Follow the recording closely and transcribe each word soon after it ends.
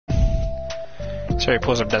So he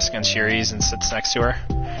pulls up desk against Yuri's and sits next to her.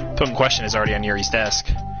 The book in question is already on Yuri's desk.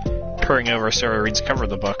 Peering over, Sora reads the cover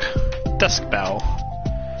of the book. Dusk Bell.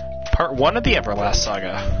 Part 1 of the Everlast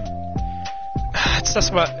Saga. It's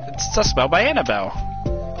Dusk Bell by Annabelle.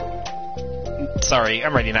 Sorry,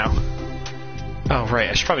 I'm ready now. Oh, right,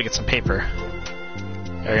 I should probably get some paper.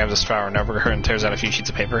 There, I have this drawer and over her and tears out a few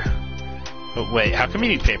sheets of paper. Oh, wait, how come you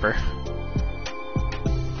need paper?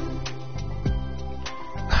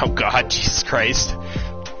 Oh god, Jesus Christ.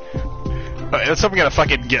 That's something I'm gonna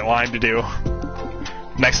fucking get Lime to do.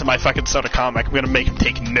 Next to my fucking Soda comic, I'm gonna make him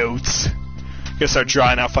take notes. I'm gonna start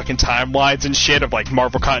drawing out fucking timelines and shit of like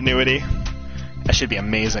Marvel continuity. That should be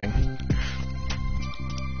amazing.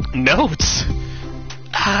 Notes?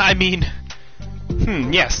 I mean...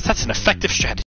 yes, that's an effective strategy.